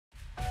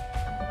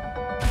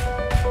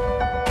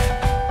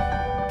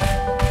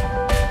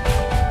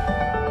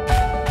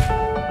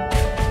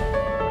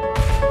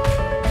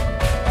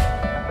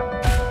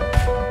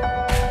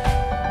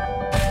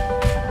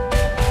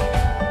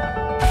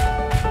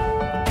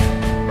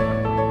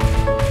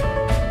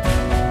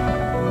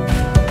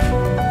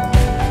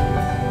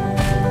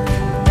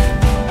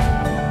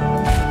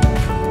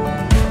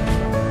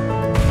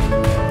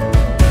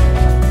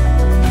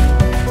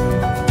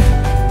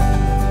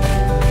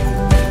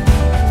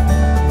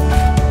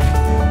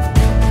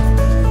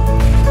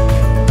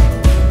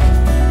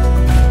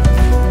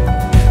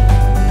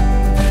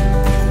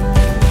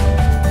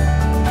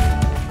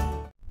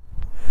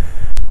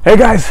Hey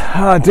guys,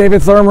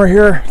 David Thurmer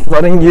here,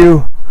 letting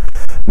you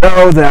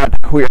know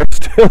that we are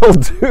still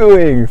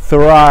doing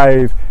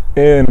Thrive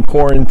in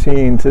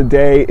Quarantine.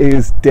 Today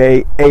is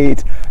day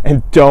 8,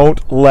 and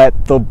don't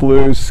let the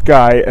blue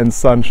sky and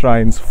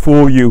sunshines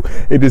fool you.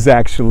 It is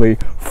actually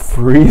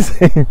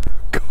freezing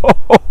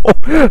cold.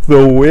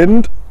 The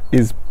wind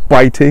is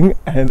biting,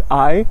 and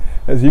I,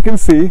 as you can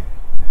see,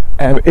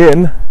 am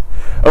in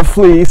a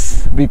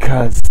fleece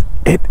because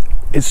it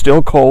is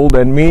still cold,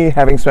 and me,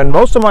 having spent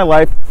most of my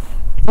life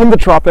in the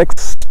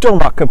tropics, still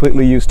not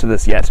completely used to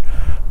this yet,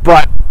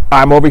 but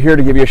I'm over here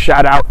to give you a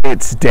shout out.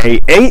 It's day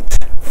 8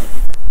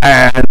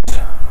 and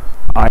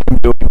I am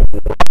doing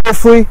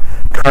wonderfully,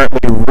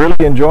 currently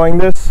really enjoying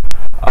this.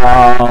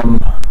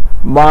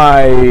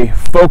 My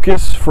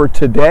focus for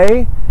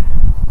today: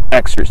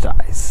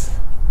 exercise.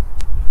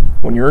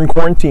 When you're in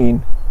quarantine,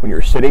 when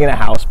you're sitting in a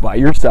house by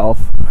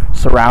yourself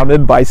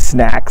surrounded by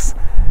snacks,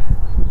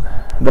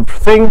 the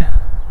thing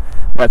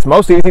that's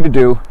most easy to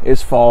do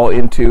is fall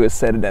into a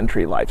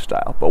sedentary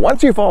lifestyle. But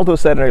once you fall into a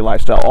sedentary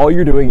lifestyle, all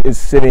you're doing is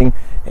sitting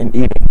and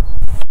eating.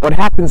 What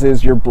happens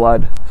is your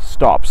blood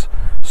stops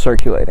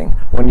circulating.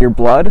 When your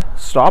blood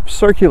stops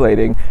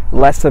circulating,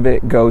 less of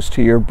it goes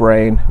to your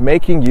brain,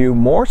 making you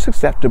more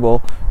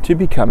susceptible to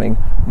becoming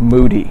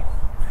moody.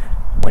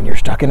 When you're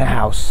stuck in a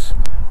house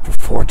for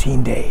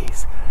 14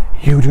 days,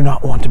 you do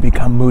not want to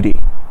become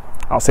moody.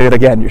 I'll say it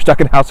again. You're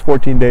stuck in a house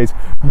 14 days.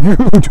 You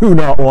do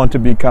not want to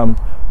become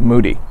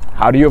moody.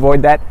 How do you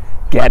avoid that?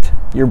 Get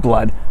your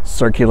blood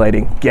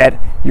circulating.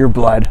 Get your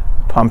blood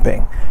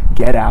pumping.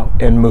 Get out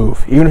and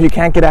move. Even if you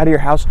can't get out of your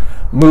house,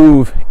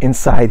 move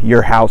inside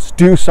your house.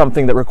 Do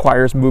something that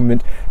requires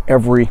movement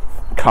every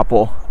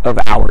couple of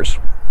hours.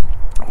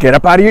 Get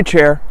up out of your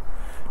chair.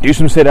 Do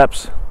some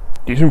sit-ups.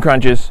 Do some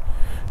crunches.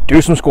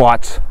 Do some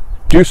squats.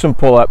 Do some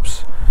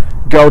pull-ups.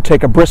 Go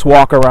take a brisk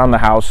walk around the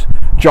house.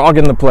 Jog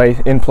in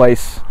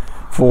place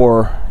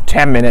for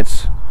 10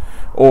 minutes.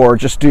 Or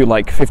just do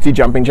like 50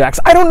 jumping jacks.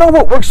 I don't know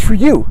what works for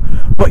you,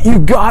 but you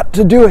got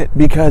to do it,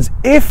 because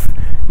if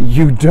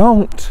you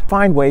don't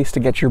find ways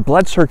to get your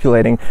blood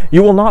circulating,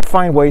 you will not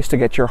find ways to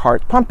get your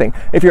heart pumping.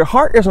 If your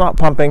heart is not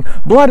pumping,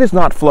 blood is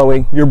not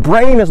flowing, your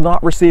brain is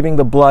not receiving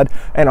the blood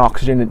and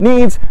oxygen it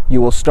needs, you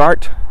will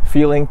start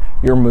feeling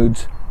your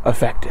moods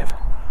affected.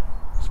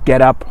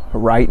 Get up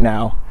right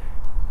now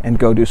and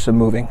go do some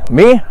moving.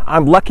 Me,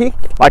 I'm lucky,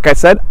 like I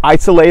said,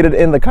 isolated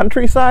in the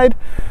countryside,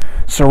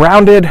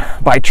 surrounded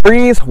by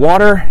trees,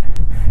 water,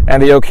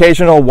 and the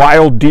occasional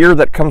wild deer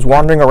that comes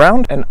wandering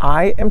around. And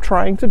I am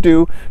trying to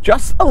do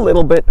just a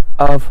little bit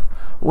of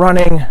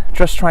running,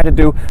 just trying to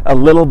do a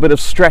little bit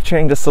of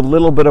stretching, just a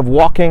little bit of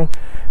walking.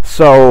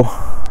 So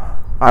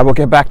I will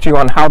get back to you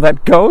on how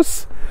that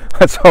goes.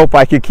 Let's hope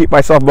I can keep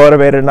myself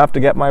motivated enough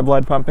to get my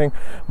blood pumping.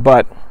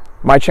 But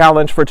my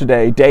challenge for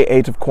today, day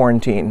 8 of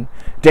quarantine,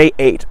 day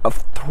 8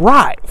 of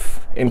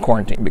Thrive in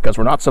Quarantine, because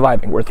we're not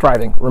surviving, we're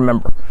thriving,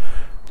 remember.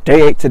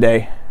 Day 8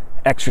 today: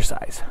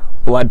 exercise,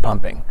 blood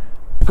pumping.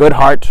 Good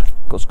heart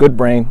equals good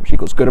brain, which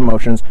equals good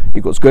emotions,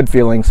 equals good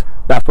feelings.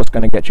 That's what's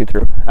going to get you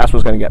through. That's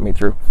what's going to get me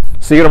through.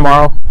 See you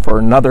tomorrow for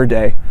another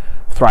day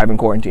of Thrive in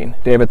Quarantine.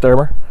 David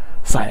Thurmer,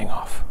 signing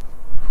off.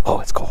 Oh,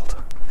 it's cold.